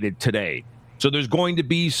activated today. So there's going to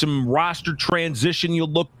be some roster transition you'll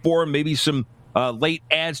look for, maybe some late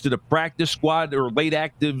adds to the practice squad or late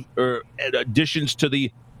active or additions to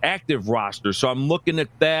the active roster. So I'm looking at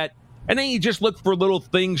that. And then you just look for little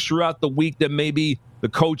things throughout the week that maybe the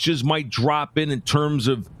coaches might drop in terms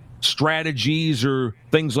of strategies or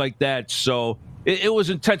things like that. So it was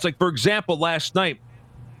intense. Like, for example, last night,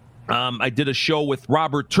 I did a show with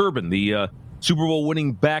Robert Turbin, the Super Bowl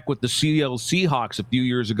winning back with the Seattle Seahawks a few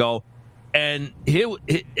years ago. And he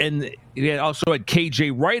also had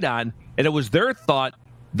KJ Wright on, and it was their thought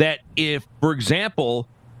that if, for example,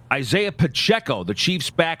 Isaiah Pacheco, the Chiefs'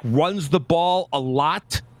 back, runs the ball a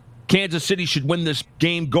lot, Kansas City should win this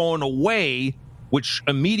game going away, which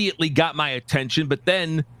immediately got my attention. But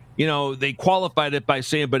then, they qualified it by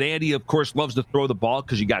saying, but Andy, of course, loves to throw the ball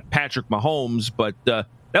because you got Patrick Mahomes. But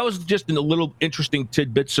that was just a little interesting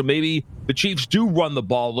tidbit. So maybe the Chiefs do run the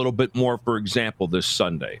ball a little bit more, for example, this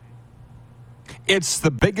Sunday. It's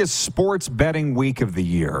the biggest sports betting week of the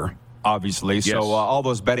year, obviously. Yes. So all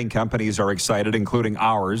those betting companies are excited, including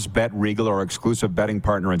ours, Bet Regal, our exclusive betting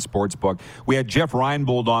partner and sportsbook. We had Jeff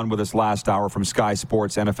Reinbold on with us last hour from Sky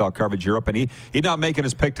Sports NFL Coverage Europe, and he's not making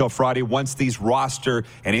his pick till Friday once these roster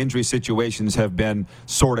and injury situations have been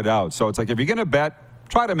sorted out. So it's like, if you're going to bet,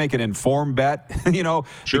 try to make an informed bet,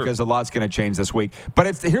 sure, because a lot's going to change this week.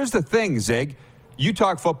 But here's the thing, Zig. You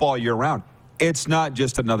talk football year-round. It's not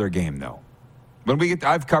just another game, though.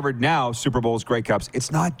 I've covered now Super Bowls, Grey Cups.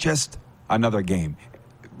 It's not just another game,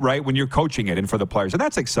 right? When you're coaching it and for the players, and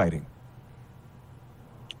that's exciting.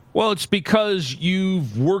 Well, it's because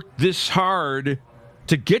you've worked this hard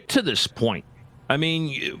to get to this point. I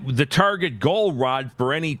mean, the target goal, Rod,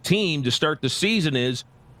 for any team to start the season is,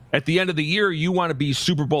 at the end of the year, you want to be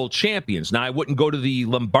Super Bowl champions. Now, I wouldn't go to the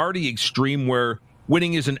Lombardi extreme where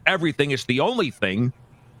winning isn't everything, it's the only thing.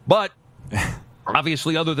 But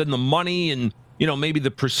obviously, other than the money and maybe the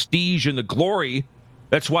prestige and the glory,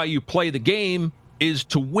 that's why you play the game, is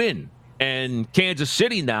to win. And Kansas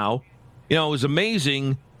City now, it was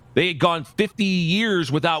amazing. They had gone 50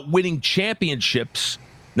 years without winning championships.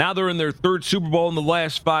 Now they're in their third Super Bowl in the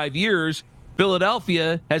last 5 years.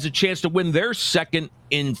 Philadelphia has a chance to win their second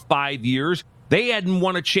in 5 years. They hadn't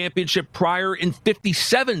won a championship prior in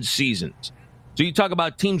 57 seasons. So you talk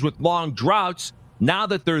about teams with long droughts. Now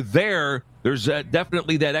that they're there, there's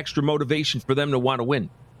definitely that extra motivation for them to want to win.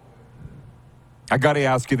 I got to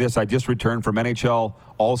ask you this. I just returned from NHL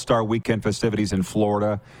All-Star Weekend festivities in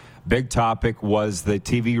Florida. Big topic was the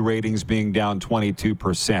TV ratings being down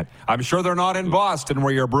 22%. I'm sure they're not in Boston,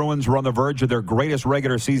 where your Bruins were on the verge of their greatest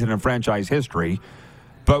regular season in franchise history.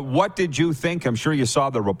 But what did you think? I'm sure you saw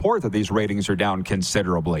the report that these ratings are down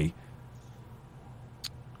considerably.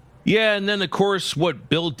 Yeah, and then, of course,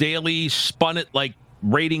 Bill Daly spun it like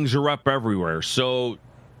ratings are up everywhere. So,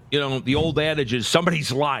 the old adage is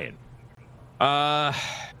somebody's lying.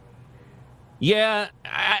 Yeah,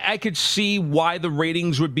 I could see why the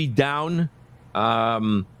ratings would be down.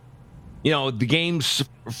 The games,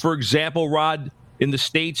 for example, Rod, in the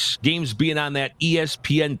States, games being on that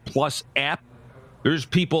ESPN Plus app, there's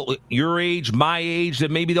people your age, my age,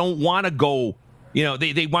 that maybe don't want to go.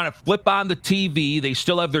 They want to flip on the TV. They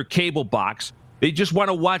still have their cable box. They just want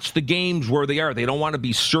to watch the games where they are. They don't want to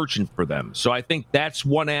be searching for them. So I think that's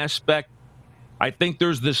one aspect. I think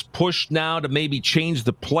there's this push now to maybe change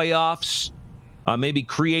the playoffs, maybe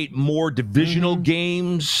create more divisional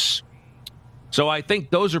games. So I think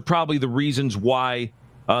those are probably the reasons why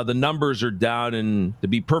the numbers are down. And to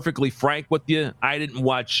be perfectly frank with you, I didn't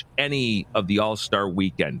watch any of the All-Star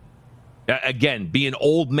Weekend. Again, being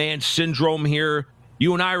old man syndrome here,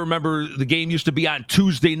 you and I remember the game used to be on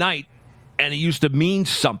Tuesday night, and it used to mean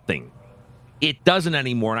something. It doesn't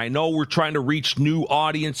anymore. And I know we're trying to reach new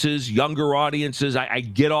audiences, younger audiences. I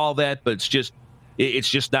get all that, but it's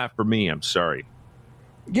just not for me. I'm sorry.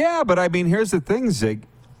 Yeah, but I mean, here's the thing, Zig.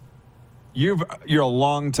 You're a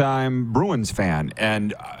longtime Bruins fan,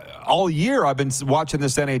 and all year I've been watching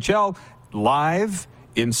this NHL live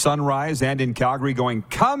in Sunrise and in Calgary, going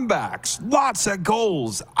comebacks, lots of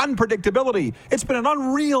goals, unpredictability. It's been an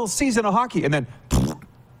unreal season of hockey, and then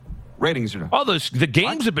ratings are. Oh, the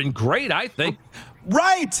games have been great, I think.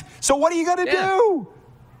 Right. So what are you going to do?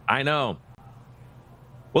 I know.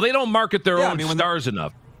 Well, they don't market their own stars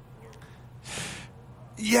enough.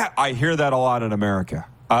 Yeah, I hear that a lot in America.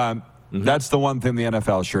 That's the one thing the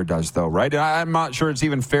NFL sure does, though, right? I'm not sure it's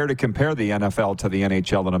even fair to compare the NFL to the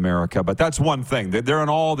NHL in America, but that's one thing. They're in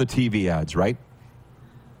all the TV ads, right?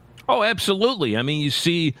 Oh, absolutely. I mean, you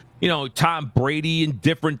see, Tom Brady in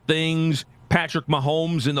different things, Patrick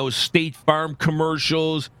Mahomes in those State Farm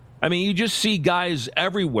commercials. I mean, you just see guys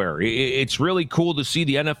everywhere. It's really cool to see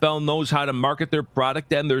the NFL knows how to market their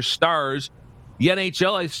product and their stars. The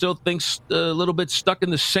NHL, I still think, a little bit stuck in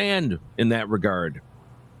the sand in that regard.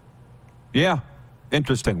 Yeah,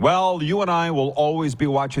 interesting. Well, you and I will always be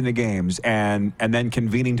watching the games and then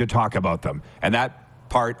convening to talk about them. And that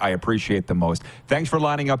part I appreciate the most. Thanks for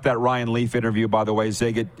lining up that Ryan Leaf interview, by the way,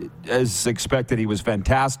 Zig. As expected, he was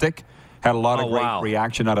fantastic. Had a lot of great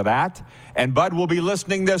reaction out of that. And Bud will be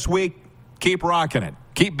listening this week. Keep rocking it.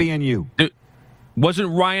 Keep being you. Wasn't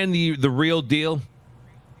Ryan the real deal?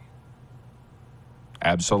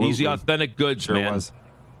 Absolutely. He's the authentic goods, sure man. Was.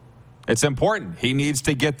 It's important. He needs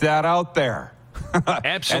to get that out there.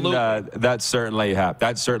 Absolutely. And that certainly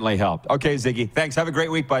helped. Okay, Ziggy. Thanks. Have a great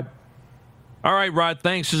week, bud. All right, Rod.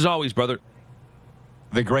 Thanks as always, brother.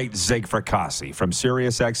 The great Zig Fracassi from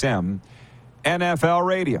SiriusXM NFL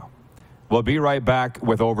Radio. We'll be right back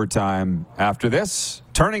with Overtime after this.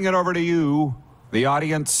 Turning it over to you, the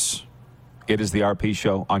audience. It is the RP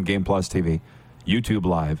Show on Game Plus TV, YouTube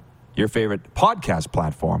Live, your favorite podcast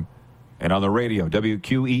platform, and on the radio,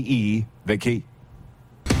 WQEE, The Key.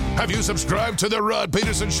 Have you subscribed to the Rod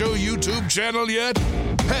Peterson Show YouTube channel yet?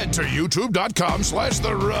 Head to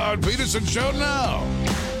youtube.com/The Rod Peterson Show now.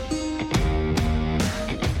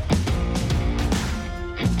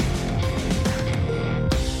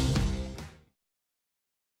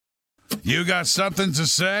 You got something to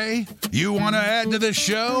say? You want to add to the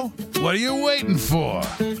show? What are you waiting for?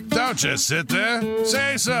 Don't just sit there.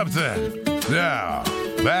 Say something. Now,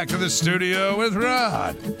 back to the studio with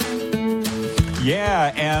Rod.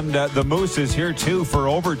 Yeah, and the Moose is here, too, for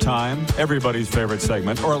Overtime, everybody's favorite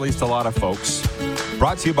segment, or at least a lot of folks.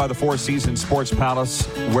 Brought to you by the Four Seasons Sports Palace,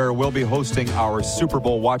 where we'll be hosting our Super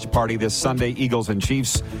Bowl watch party this Sunday, Eagles and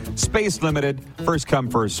Chiefs. Space limited, first come,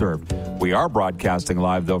 first serve. We are broadcasting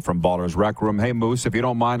live, though, from Ballers Rec Room. Hey, Moose, if you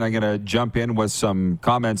don't mind, I'm going to jump in with some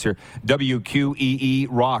comments here. WQEE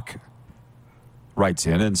Rock writes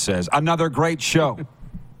in and says, another great show.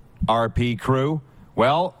 RP crew,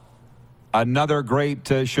 well, another great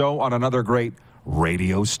show on another great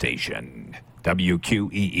radio station.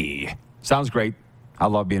 WQEE. Sounds great. I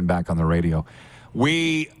love being back on the radio.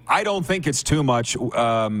 I don't think it's too much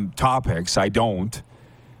topics. I don't.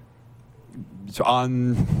 So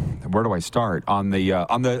where do I start? On the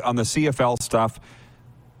CFL stuff.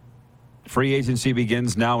 Free agency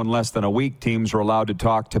begins now in less than a week. Teams are allowed to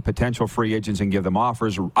talk to potential free agents and give them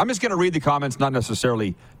offers. I'm just going to read the comments, not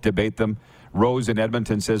necessarily debate them. Rose in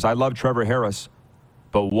Edmonton says, I love Trevor Harris,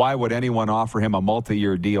 but why would anyone offer him a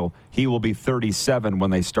multi-year deal? He will be 37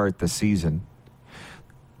 when they start the season.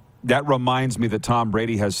 That reminds me that Tom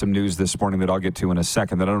Brady has some news this morning that I'll get to in a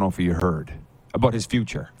second that I don't know if you heard about his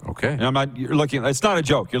future. Okay. And you're looking. It's not a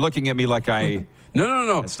joke. You're looking at me like I.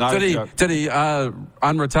 No. It's not a joke. Did he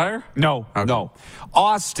unretire? No, okay. No.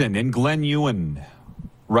 Austin in Glen Ewan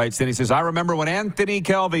writes in, he says, I remember when Anthony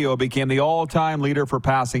Calvillo became the all-time leader for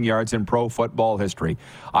passing yards in pro football history.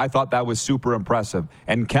 I thought that was super impressive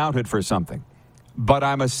and counted for something. But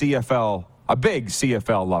I'm a big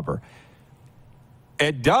CFL lover.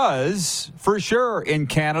 It does, for sure, in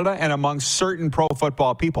Canada and amongst certain pro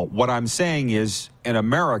football people. What I'm saying is, in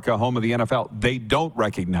America, home of the NFL, they don't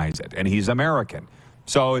recognize it, and he's American.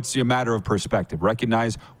 So it's a matter of perspective.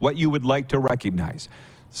 Recognize what you would like to recognize.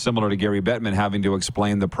 Similar to Gary Bettman having to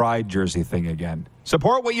explain the Pride jersey thing again.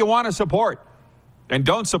 Support what you want to support, and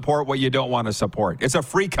don't support what you don't want to support. It's a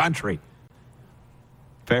free country.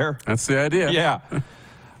 Fair? That's the idea.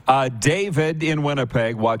 Yeah. David in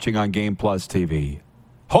Winnipeg watching on Game Plus TV.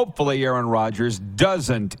 Hopefully Aaron Rodgers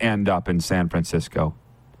doesn't end up in San Francisco.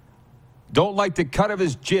 Don't like the cut of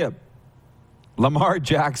his jib. Lamar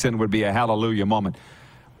Jackson would be a hallelujah moment.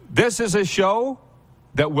 This is a show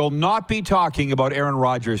that will not be talking about Aaron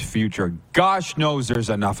Rodgers' future. Gosh knows there's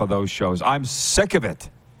enough of those shows. I'm sick of it.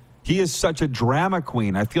 He is such a drama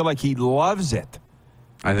queen. I feel like he loves it.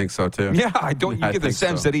 I think so, too. Yeah, you get the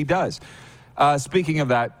sense that he does. Speaking of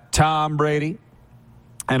that, Tom Brady,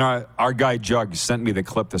 and our guy Jug sent me the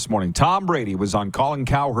clip this morning. Tom Brady was on Colin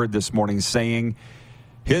Cowherd this morning saying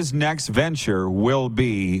his next venture will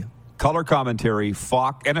be color commentary,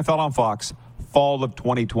 NFL on Fox, fall of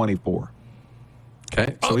 2024.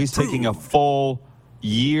 Okay. So he's taking a full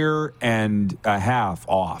year and a half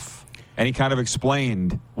off. And he kind of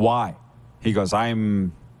explained why. He goes,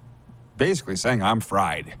 I'm basically saying I'm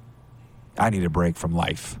fried. I need a break from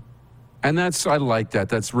life. And I like that.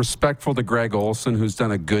 That's respectful to Greg Olsen, who's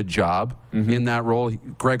done a good job in that role.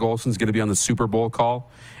 Greg Olsen's going to be on the Super Bowl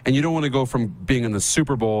call. And you don't want to go from being in the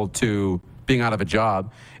Super Bowl to being out of a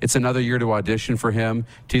job. It's another year to audition for him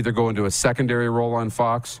to either go into a secondary role on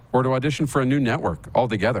Fox or to audition for a new network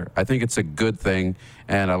altogether. I think it's a good thing,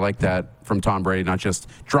 and I like that from Tom Brady, not just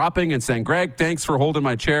dropping and saying, Greg, thanks for holding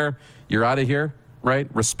my chair. You're out of here. Right?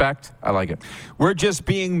 Respect. I like it. We're just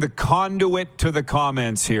being the conduit to the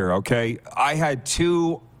comments here, okay? I had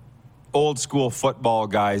two old school football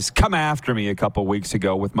guys come after me a couple weeks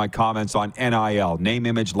ago with my comments on NIL, name,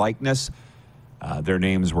 image, likeness. Their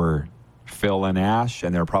names were Phil and Ash,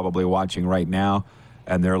 and they're probably watching right now.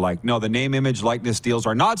 And they're like, no, the name, image, likeness deals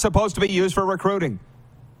are not supposed to be used for recruiting.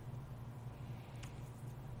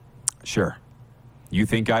 Sure. You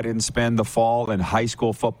think I didn't spend the fall in high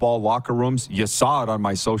school football locker rooms? You saw it on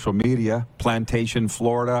my social media. Plantation,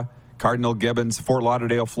 Florida, Cardinal Gibbons, Fort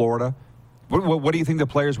Lauderdale, Florida. What do you think the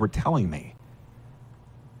players were telling me?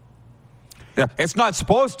 Yeah, it's not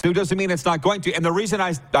supposed to doesn't mean it's not going to. And the reason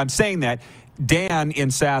I'm saying that, Dan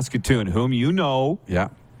in Saskatoon, whom you know,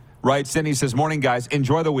 writes in, he says, morning, guys,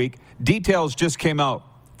 enjoy the week. Details just came out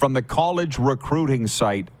from the college recruiting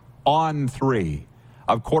site On3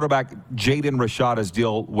 of quarterback Jaden Rashada's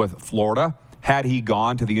deal with Florida. Had he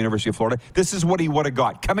gone to the University of Florida, this is what he would have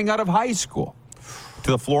got coming out of high school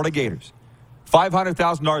to the Florida Gators.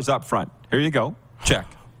 $500,000 up front. Here you go. Check.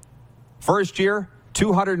 First year,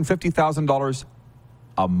 $250,000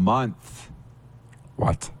 a month.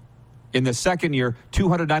 What? In the second year,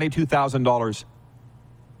 $292,000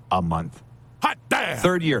 a month. Hot damn!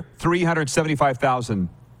 Third year, $375,000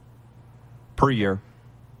 per year.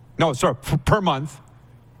 No, sorry, per month.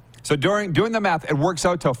 So doing the math, it works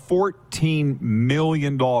out to $14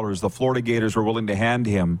 million the Florida Gators were willing to hand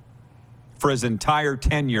him for his entire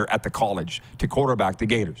tenure at the college to quarterback the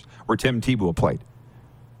Gators, where Tim Tebow played.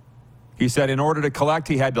 He said in order to collect,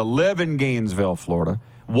 he had to live in Gainesville, Florida,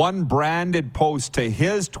 one branded post to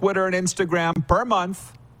his Twitter and Instagram per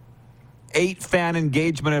month, 8 fan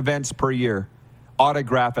engagement events per year,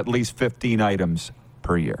 autograph at least 15 items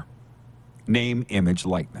per year. Name, image,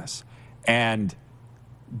 likeness. And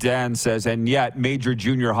Dan says, and yet major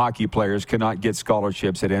junior hockey players cannot get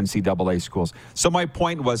scholarships at NCAA schools. So my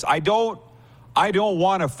point was, I don't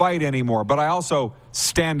want to fight anymore, but I also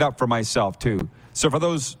stand up for myself too. So for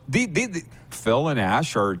those, Phil and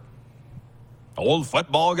Ash are old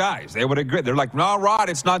football guys. They would agree. They're like, no, Rod,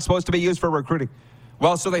 it's not supposed to be used for recruiting.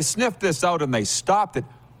 Well, so they sniffed this out and they stopped it.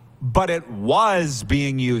 But it was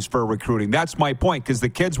being used for recruiting. That's my point, because the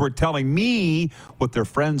kids were telling me what their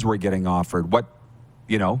friends were getting offered.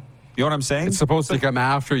 You know what I'm saying? It's supposed to come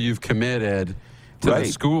after you've committed to the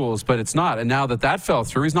schools, but it's not. And now that fell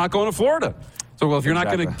through, he's not going to Florida. So, well, if you're not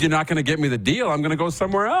going to get me the deal, I'm going to go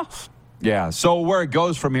somewhere else. Yeah. So where it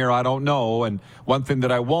goes from here, I don't know. And one thing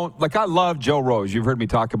that I won't, I love Joe Rose. You've heard me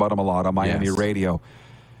talk about him a lot on Miami radio,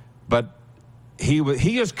 but he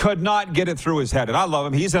just could not get it through his head. And I love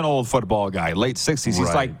him. He's an old football guy, late 60s. He's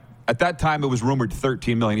like, at that time it was rumored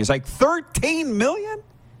 $13 million. He's like, $13 million?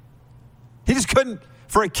 He just couldn't,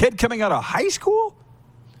 for a kid coming out of high school?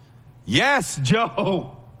 Yes,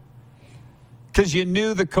 Joe. Because you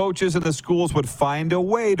knew the coaches and the schools would find a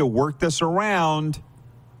way to work this around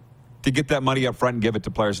to get that money up front and give it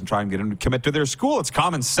to players and try and get them to commit to their school. It's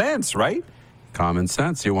common sense, right? Common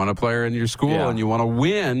sense. You want a player in your school and you want to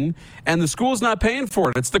win, and the school's not paying for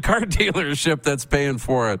it. It's the car dealership that's paying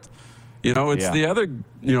for it. It's the other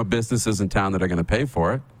businesses in town that are going to pay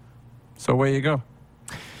for it. So away you go.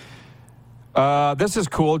 This is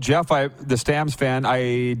cool. Jeff, the Stamps fan,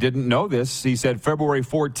 I didn't know this. He said February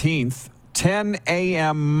 14th, 10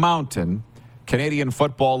 a.m. Mountain, Canadian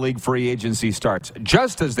Football League free agency starts,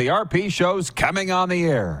 just as the RP show's coming on the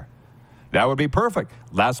air. That would be perfect.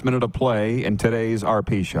 Last minute of play in today's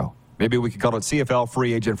RP show. Maybe we could call it CFL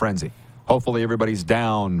Free Agent Frenzy. Hopefully everybody's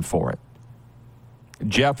down for it.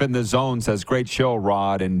 Jeff in the zone says, great show,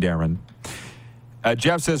 Rod and Darren.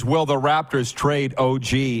 Jeff says, will the Raptors trade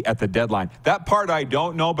OG at the deadline? That part I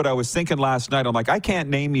don't know, but I was thinking last night, I'm like, I can't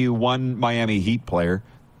name you one Miami Heat player.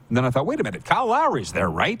 And then I thought, wait a minute, Kyle Lowry's there,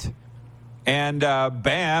 right? And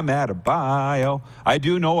Bam Adebayo. I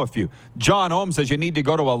do know a few. John Ohm says you need to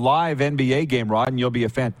go to a live NBA game, Rod, and you'll be a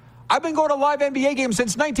fan. I've been going to live NBA games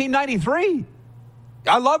since 1993.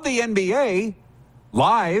 I love the NBA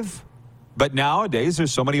live, but nowadays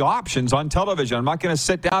there's so many options on television. I'm not going to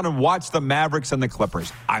sit down and watch the Mavericks and the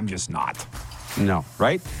Clippers. I'm just not. No.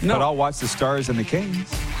 Right? No. But I'll watch the Stars and the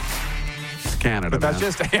Kings. Canada, but that's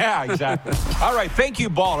just, exactly. All right, thank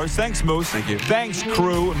you, Ballers. Thanks, Moose. Thank you. Thanks,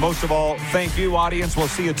 crew. And most of all, thank you, audience. We'll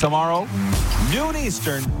see you tomorrow, noon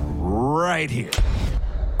Eastern, right here.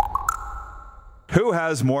 Who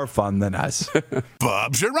has more fun than us?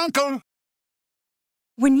 Bob's your uncle.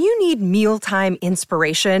 When you need mealtime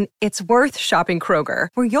inspiration, it's worth shopping Kroger,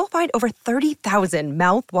 where you'll find over 30,000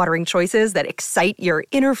 mouth-watering choices that excite your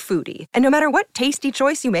inner foodie. And no matter what tasty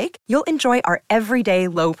choice you make, you'll enjoy our everyday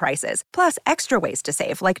low prices, plus extra ways to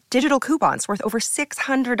save, like digital coupons worth over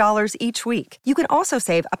 $600 each week. You can also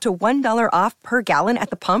save up to $1 off per gallon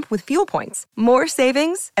at the pump with fuel points. More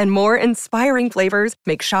savings and more inspiring flavors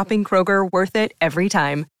make shopping Kroger worth it every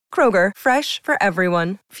time. Kroger, fresh for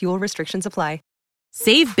everyone. Fuel restrictions apply.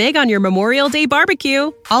 Save big on your Memorial Day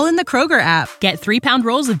barbecue, all in the Kroger app. Get 3-pound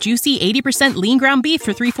rolls of juicy 80% lean ground beef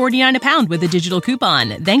for $3.49 a pound with a digital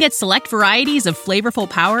coupon. Then get select varieties of flavorful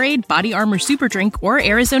Powerade, Body Armor Super Drink, or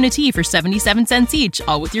Arizona Tea for 77 cents each,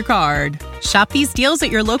 all with your card. Shop these deals at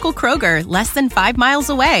your local Kroger, less than 5 miles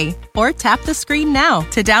away. Or tap the screen now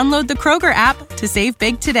to download the Kroger app to save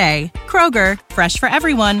big today. Kroger, fresh for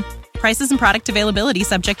everyone. Prices and product availability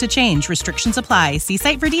subject to change. Restrictions apply. See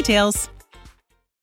site for details.